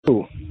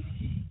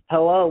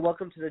Hello,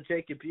 welcome to the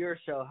Jacob Buehrer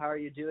Show. How are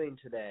you doing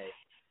today?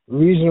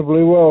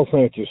 Reasonably well,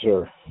 thank you,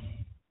 sir.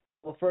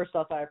 Well, first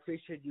off, I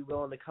appreciate you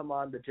willing to come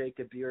on the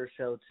Jacob Buehrer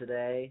Show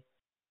today.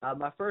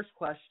 My first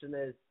question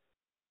is,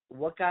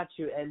 what got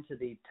you into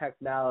the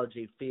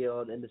technology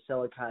field in the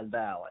Silicon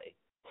Valley?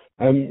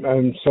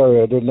 I'm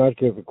sorry, I did not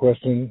get the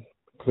question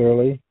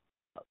clearly.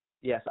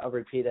 Yes, I'll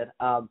repeat it.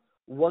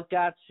 What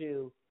got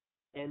you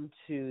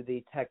into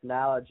the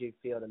technology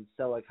field in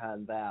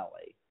Silicon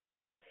Valley?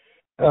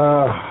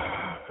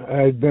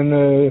 I'd been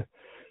a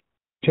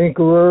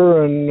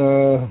tinkerer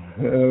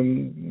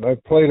and I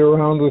played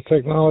around with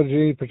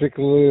technology,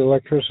 particularly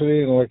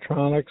electricity and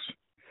electronics,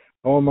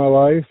 all my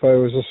life. I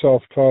was a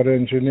self-taught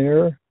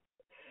engineer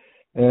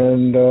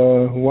and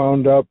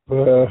wound up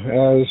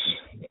as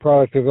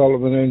product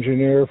development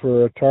engineer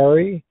for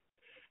Atari.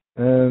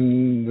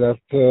 And that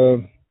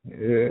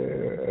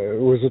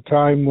was a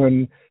time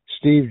when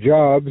Steve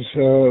Jobs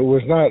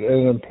was not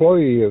an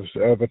employee of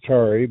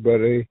Atari,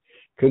 but a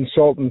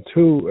consultant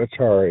to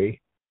Atari.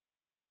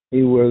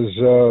 He was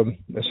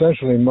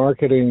essentially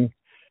marketing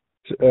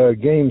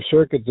game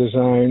circuit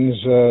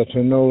designs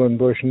to Nolan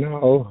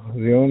Bushnell,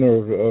 the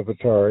owner of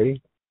Atari.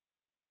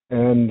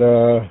 And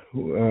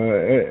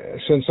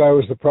since I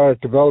was the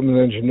product development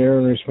engineer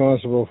and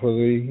responsible for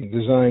the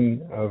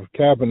design of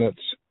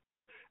cabinets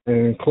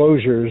and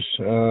enclosure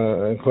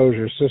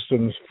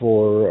systems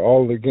for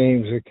all the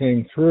games that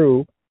came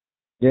through,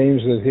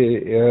 games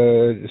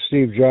that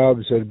Steve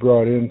Jobs had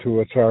brought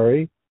into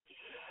Atari,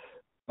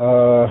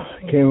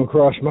 came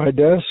across my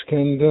desk,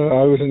 and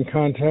I was in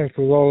contact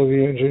with all of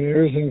the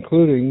engineers,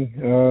 including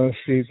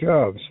Steve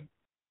Jobs.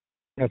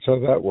 That's how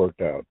that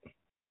worked out.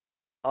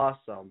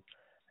 Awesome.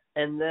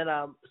 And then,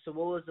 so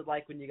what was it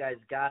like when you guys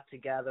got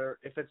together?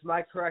 If it's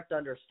my correct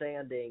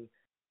understanding,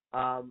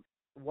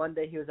 one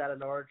day he was at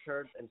an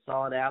orchard and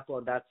saw an apple,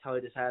 and that's how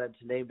he decided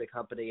to name the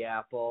company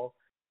Apple.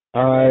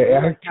 I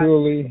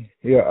actually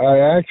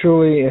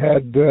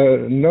had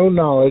no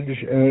knowledge,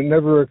 and it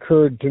never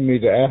occurred to me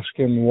to ask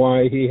him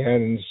why he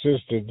had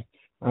insisted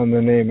on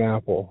the name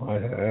Apple.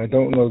 I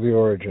don't know the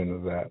origin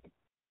of that.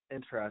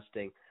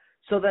 Interesting.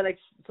 So then,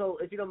 so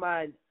if you don't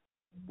mind,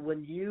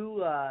 when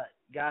you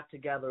got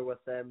together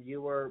with them,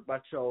 you were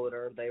much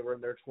older. They were in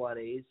their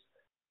 20s.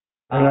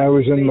 And I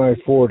was in my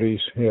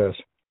 40s, yes.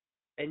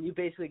 And you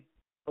basically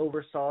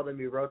oversaw them.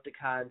 You wrote the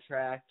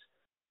contract.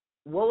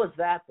 What was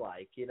that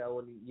like,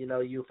 when,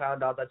 you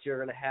found out that you're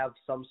going to have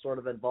some sort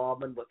of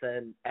involvement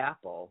within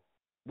Apple?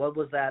 What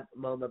was that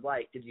moment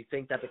like? Did you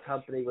think that the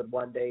company would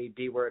one day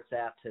be where it's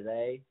at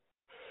today?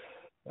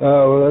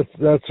 Well,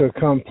 that's a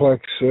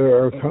complex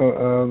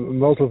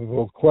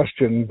multiple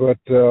question, but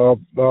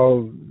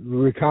I'll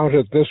recount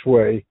it this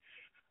way.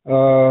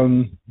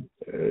 Jobs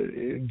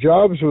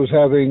was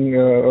having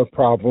a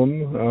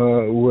problem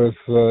with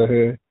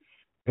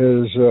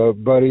his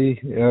buddy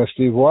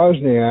Steve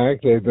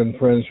Wozniak. They've been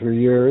friends for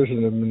years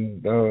and have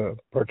been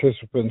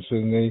participants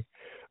in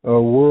the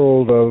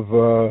world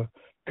of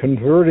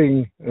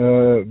converting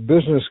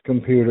business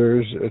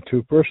computers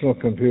to personal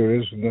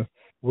computers,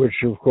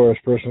 which, of course,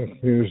 personal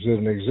computers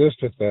didn't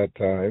exist at that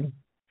time.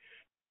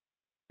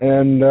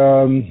 And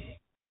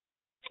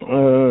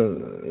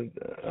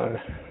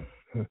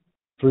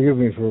forgive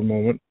me for a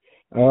moment.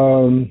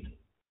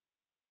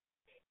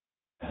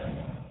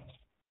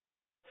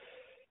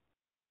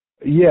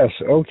 Yes,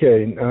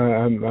 okay.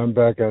 I'm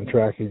back on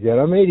track again.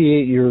 I'm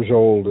 88 years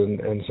old,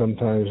 and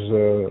sometimes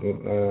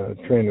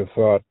train of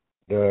thought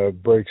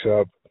breaks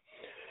up.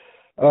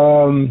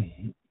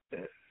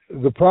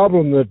 The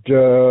problem that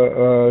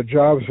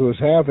Jobs was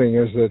having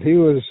is that he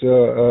was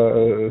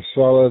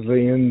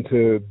solidly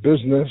into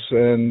business,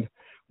 and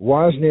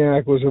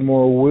Wozniak was a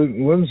more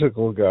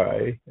whimsical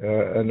guy,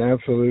 an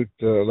absolute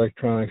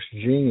electronics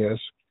genius.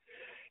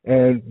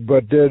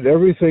 But did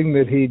everything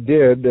that he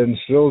did and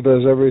still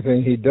does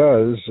everything he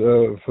does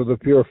for the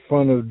pure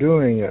fun of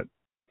doing it.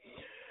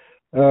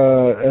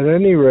 At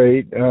any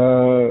rate,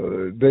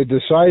 they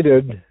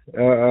decided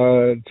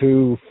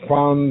to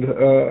found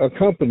a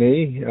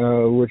company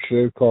which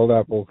they called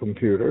Apple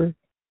Computer.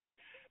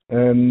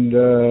 And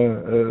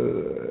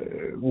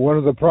one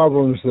of the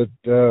problems that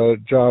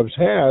Jobs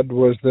had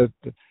was that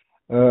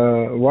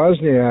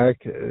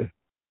Wozniak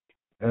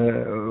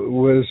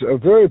was a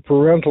very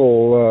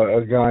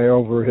parental guy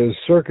over his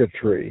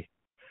circuitry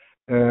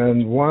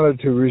and wanted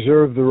to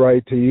reserve the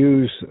right to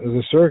use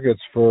the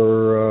circuits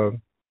from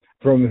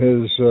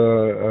his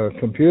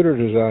computer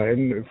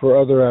design for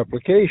other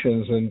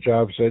applications. And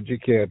Jobs said, you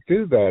can't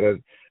do that.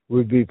 It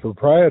would be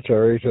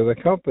proprietary to the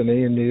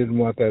company, and he didn't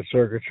want that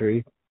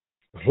circuitry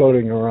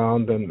floating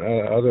around in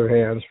other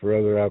hands for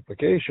other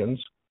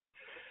applications.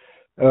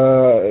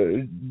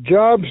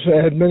 Jobs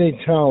had many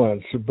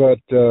talents, but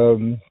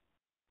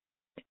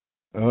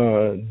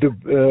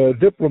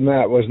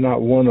diplomat was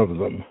not one of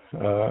them.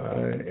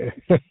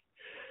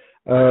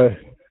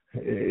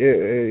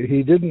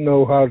 He didn't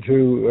know how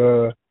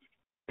to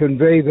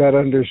convey that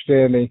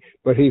understanding,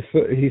 but he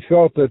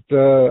felt that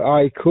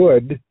I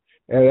could,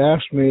 and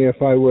asked me if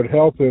I would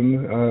help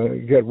him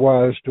get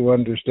Woz to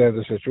understand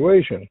the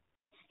situation.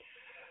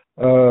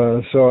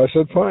 So I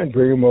said, fine,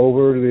 bring him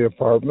over to the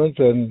apartment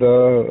and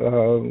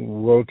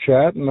we'll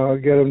chat, and I'll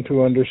get him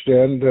to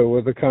understand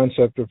with the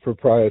concept of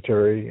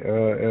proprietary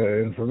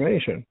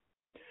information.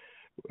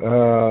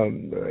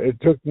 It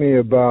took me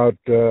about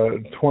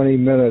 20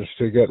 minutes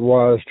to get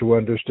Woz to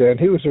understand.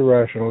 He was a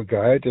rational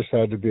guy. It just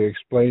had to be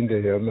explained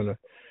to him in a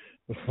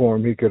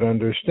form he could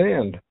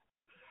understand.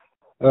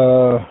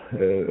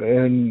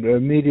 And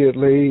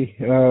immediately,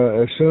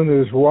 as soon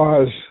as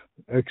Woz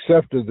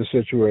accepted the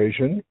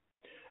situation,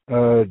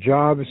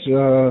 Jobs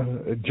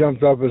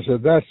jumped up and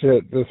said, that's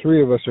it, the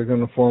three of us are going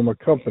to form a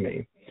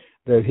company,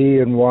 that he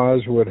and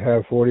Woz would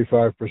have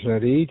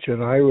 45% each,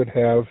 and I would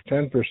have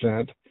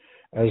 10%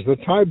 as the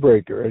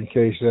tiebreaker in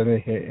case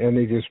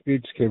any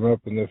disputes came up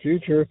in the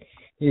future.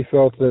 He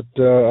felt that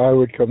I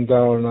would come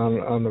down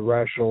on the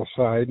rational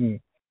side and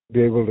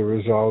be able to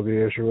resolve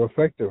the issue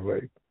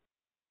effectively.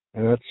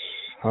 And that's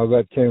how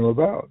that came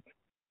about.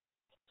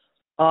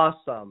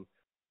 Awesome.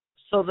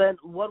 So then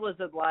what was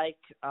it like,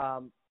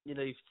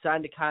 you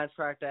signed a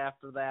contract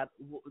after that.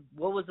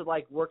 What was it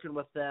like working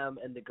with them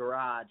in the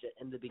garage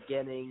in the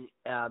beginning?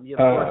 You, of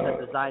course,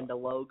 had designed the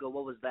logo.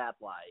 What was that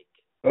like?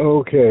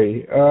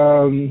 Okay.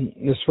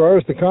 As far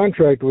as the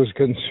contract was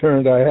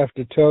concerned, I have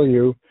to tell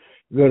you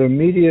that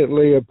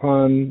immediately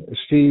upon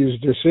Steve's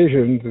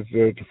decision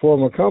to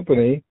form a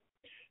company,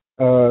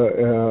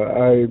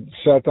 I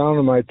sat down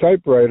on my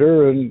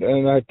typewriter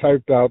and I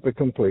typed out the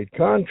complete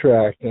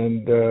contract.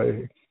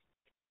 And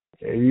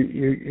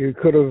you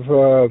could have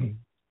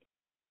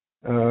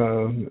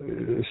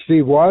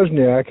Steve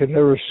Wozniak had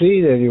never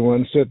seen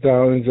anyone sit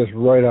down and just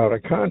write out a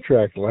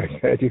contract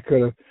like that. You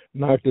could have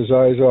knocked his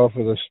eyes off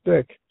with a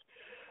stick.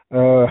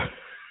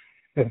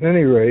 At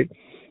any rate,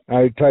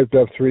 I typed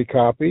up 3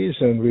 copies,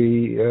 and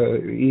we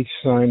each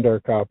signed our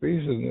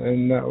copies,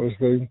 and that was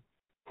the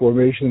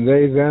formation.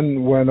 They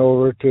then went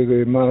over to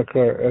the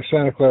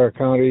Santa Clara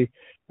County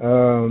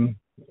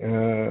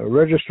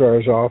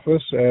registrar's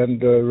office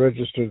and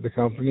registered the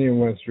company and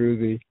went through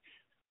the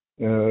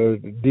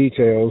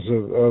details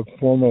of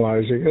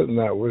formalizing it, and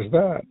that was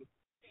that.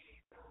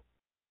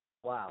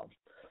 Wow.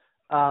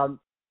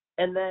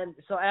 And then,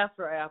 so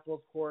after Apple,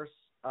 of course,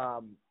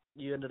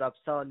 you ended up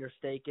selling your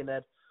stake in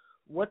it.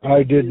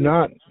 I did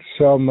not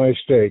sell my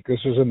stake.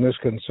 This is a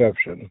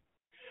misconception.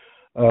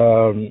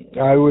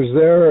 I was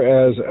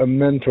there as a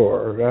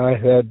mentor. I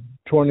had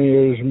 20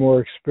 years more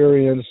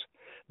experience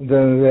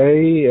than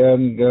they,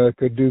 and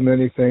could do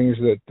many things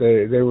that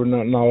they were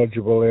not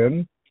knowledgeable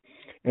in.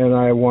 And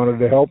I wanted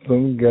to help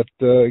them get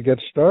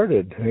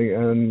started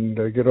and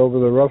get over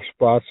the rough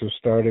spots of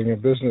starting a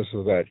business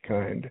of that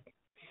kind.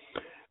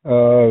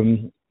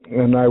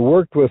 And I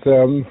worked with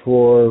them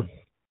for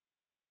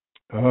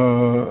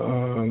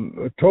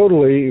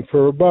totally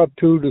for about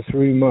 2 to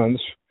 3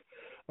 months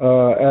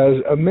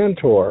as a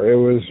mentor. It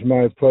was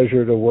my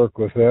pleasure to work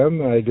with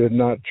them. I did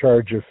not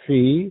charge a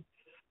fee,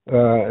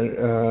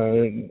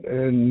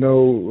 and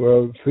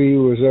no fee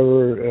was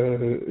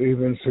ever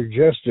even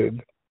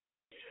suggested.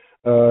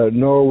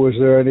 Nor was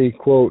there any,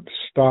 quote,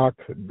 stock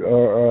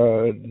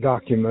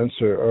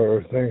documents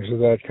or things of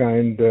that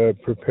kind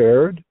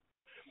prepared.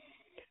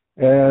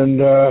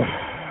 And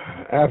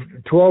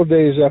after 12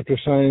 days after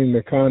signing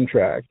the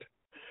contract,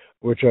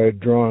 which I had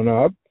drawn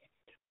up,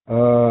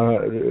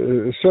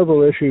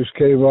 several issues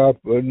came up,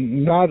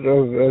 not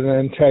of an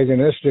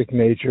antagonistic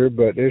nature,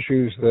 but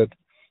issues that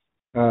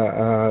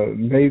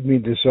made me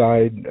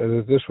decide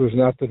that this was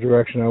not the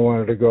direction I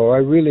wanted to go. I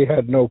really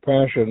had no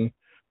passion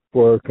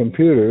for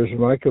computers.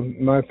 My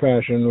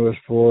passion was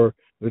for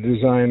the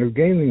design of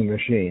gaming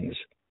machines.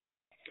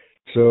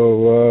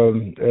 So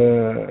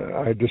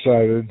I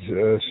decided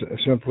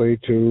simply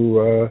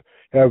to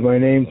have my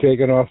name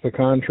taken off the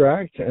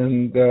contract,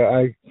 and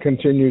I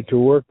continued to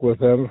work with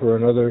them for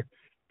another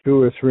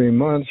 2 or 3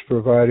 months,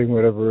 providing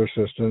whatever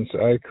assistance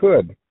I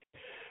could.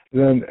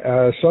 Then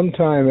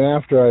sometime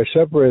after I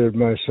separated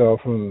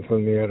myself from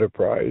the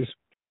enterprise,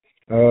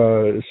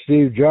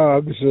 Steve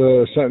Jobs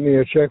sent me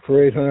a check for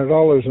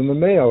 $800 in the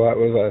mail. That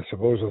was, I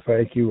suppose, a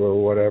thank you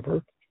or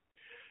whatever.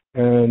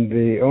 And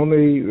the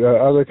only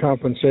other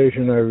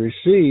compensation I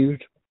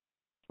received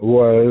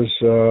was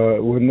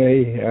when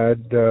they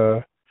had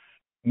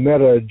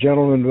met a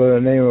gentleman by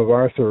the name of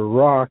Arthur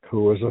Rock,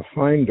 who was a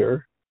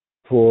finder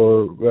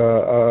for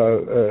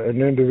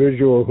an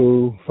individual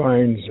who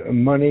finds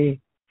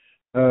money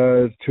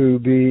to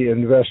be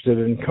invested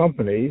in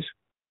companies.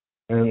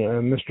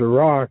 And Mr.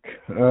 Rock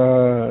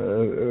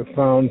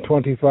found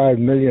 $25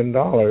 million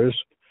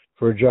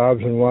for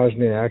Jobs and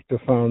Wozniak to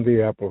found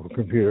the Apple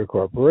Computer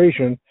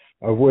Corporation,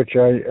 of which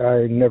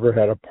I never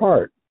had a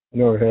part,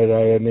 nor had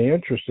I any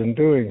interest in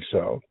doing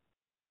so.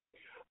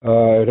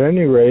 At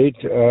any rate,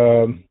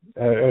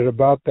 at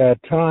about that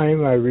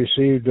time, I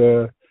received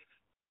a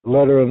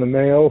letter in the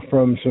mail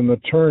from some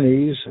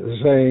attorneys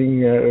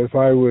saying if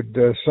I would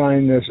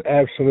sign this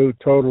absolute,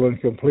 total, and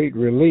complete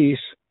release,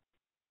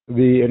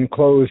 the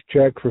enclosed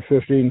check for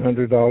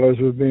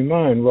 $1,500 would be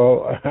mine.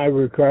 Well, I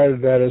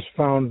regarded that as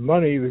found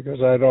money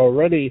because I'd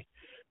already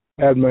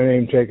had my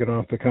name taken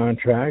off the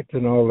contract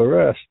and all the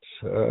rest.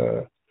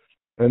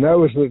 And that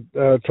was the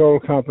total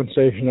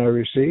compensation I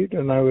received,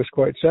 and I was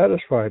quite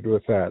satisfied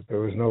with that. There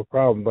was no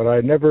problem. But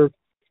I never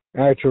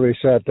actually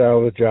sat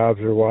down with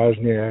Jobs or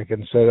Wozniak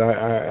and said,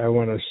 I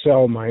want to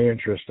sell my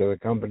interest of the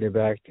company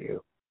back to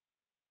you.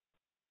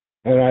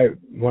 And I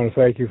want to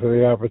thank you for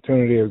the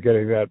opportunity of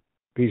getting that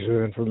piece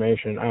of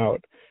information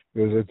out,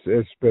 because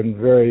it's been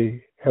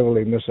very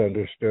heavily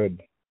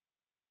misunderstood.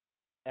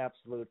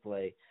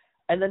 Absolutely.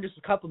 And then just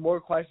a couple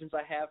more questions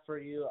I have for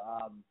you.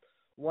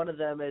 One of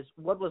them is,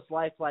 what was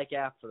life like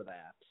after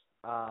that?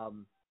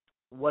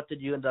 What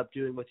did you end up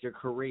doing with your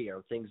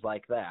career, things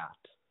like that?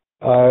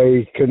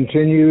 I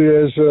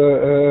continued as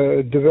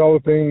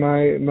developing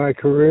my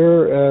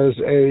career as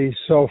a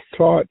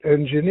self-taught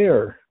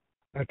engineer.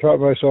 I taught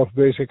myself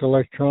basic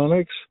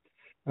electronics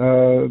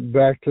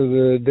back to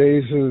the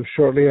days of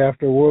shortly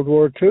after World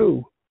War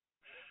II.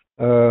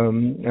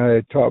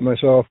 I taught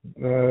myself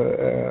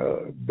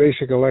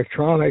basic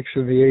electronics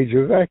in the age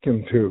of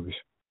vacuum tubes.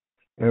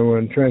 And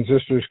when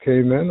transistors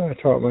came in, I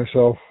taught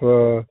myself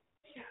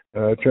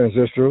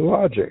transistor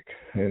logic.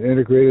 In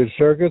integrated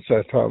circuits,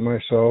 I taught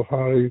myself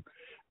how to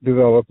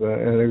develop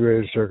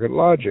integrated circuit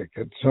logic,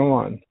 and so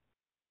on.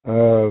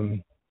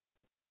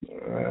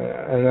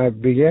 And I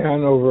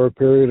began over a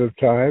period of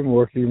time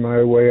working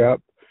my way up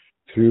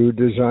through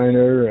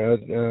designer,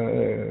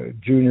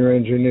 junior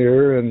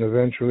engineer, and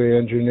eventually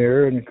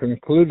engineer, and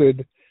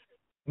concluded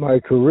my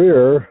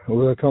career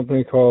with a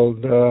company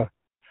called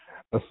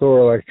Thor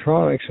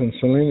Electronics in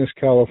Salinas,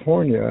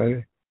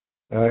 California.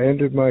 I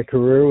ended my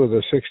career with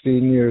a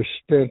 16-year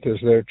stint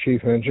as their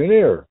chief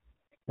engineer.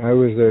 I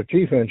was their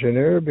chief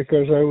engineer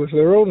because I was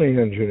their only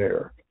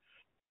engineer.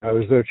 I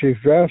was their chief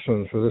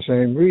draftsman for the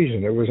same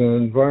reason. It was an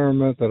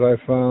environment that I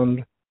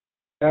found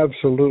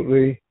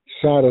absolutely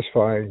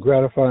satisfying,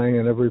 gratifying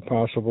in every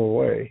possible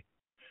way.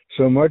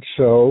 So much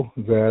so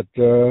that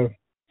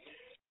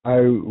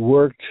I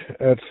worked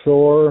at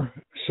Thor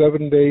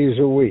 7 days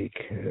a week.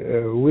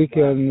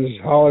 Weekends,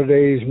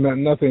 holidays meant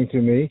nothing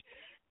to me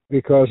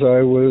because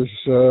I was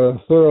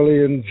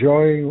thoroughly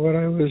enjoying what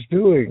I was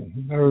doing.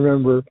 I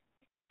remember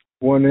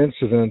one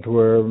incident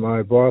where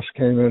my boss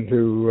came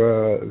into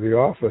the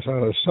office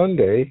on a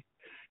Sunday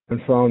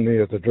and found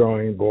me at the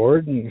drawing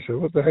board, and he said,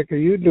 "What the heck are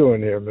you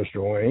doing here, Mr.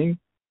 Wayne?"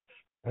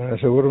 And I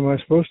said, "What am I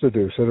supposed to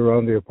do, sit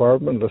around the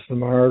apartment, listen to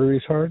my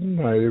arteries harden?"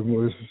 I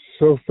was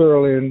so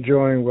thoroughly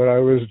enjoying what I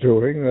was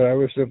doing that I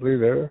was simply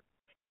there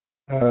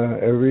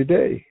every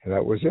day.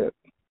 That was it.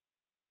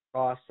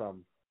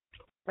 Awesome.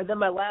 And then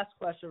my last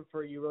question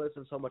for you really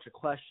isn't so much a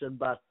question,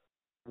 but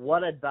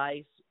what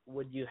advice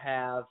would you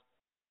have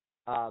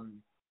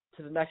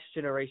to the next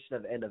generation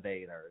of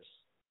innovators,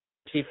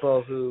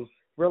 people who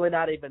really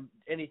not even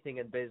anything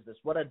in business?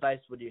 What advice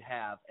would you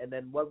have? And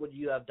then what would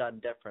you have done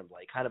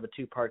differently? Kind of a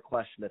two-part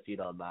question, if you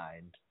don't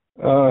mind.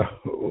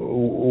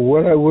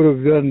 What I would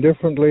have done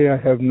differently, I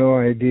have no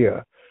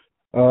idea.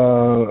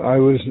 I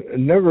was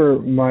never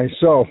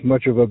myself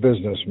much of a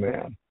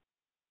businessman.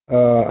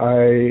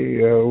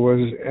 I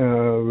was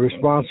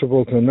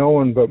responsible to no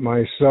one but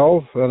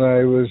myself, and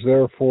I was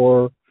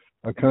therefore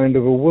a kind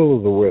of a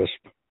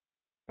will-o'-the-wisp.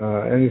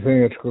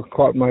 Anything that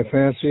caught my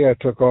fancy, I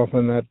took off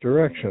in that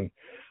direction.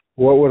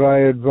 What would I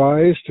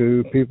advise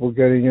to people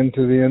getting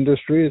into the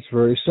industry? It's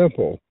very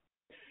simple.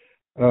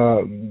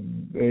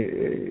 Young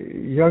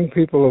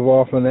people have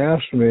often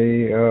asked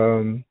me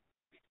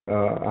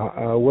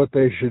what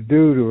they should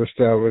do to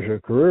establish a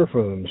career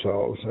for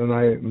themselves, and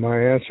my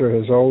answer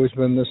has always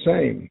been the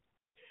same.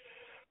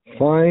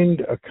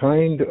 Find a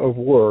kind of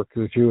work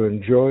that you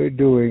enjoy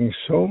doing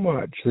so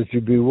much that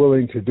you'd be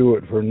willing to do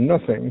it for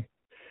nothing,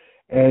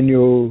 and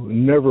you'll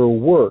never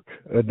work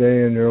a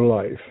day in your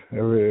life,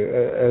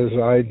 as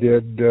I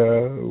did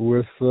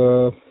with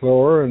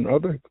Thor and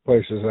other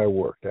places I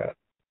worked at.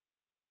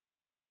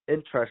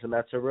 Interesting.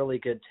 That's a really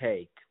good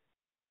take.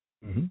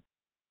 Mm-hmm.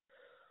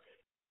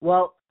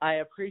 Well, I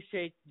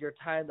appreciate your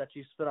time that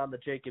you spent on the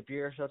Jacob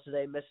Buehrer Show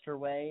today, Mr.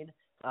 Wayne.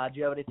 Do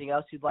you have anything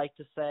else you'd like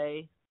to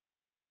say?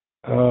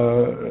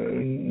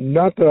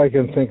 Not that I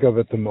can think of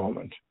at the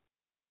moment.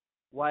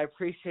 Well, I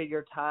appreciate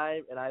your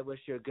time, and I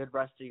wish you a good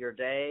rest of your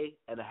day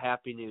and a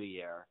Happy New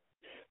Year.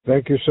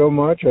 Thank you so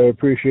much. I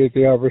appreciate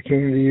the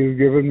opportunity you've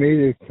given me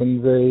to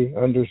convey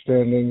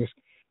understandings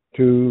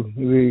to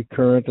the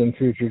current and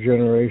future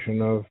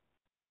generation of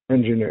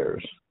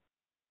engineers.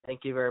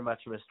 Thank you very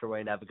much, Mr.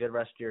 Wayne. Have a good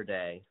rest of your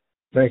day.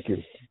 Thank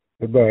you.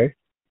 Goodbye.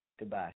 Goodbye.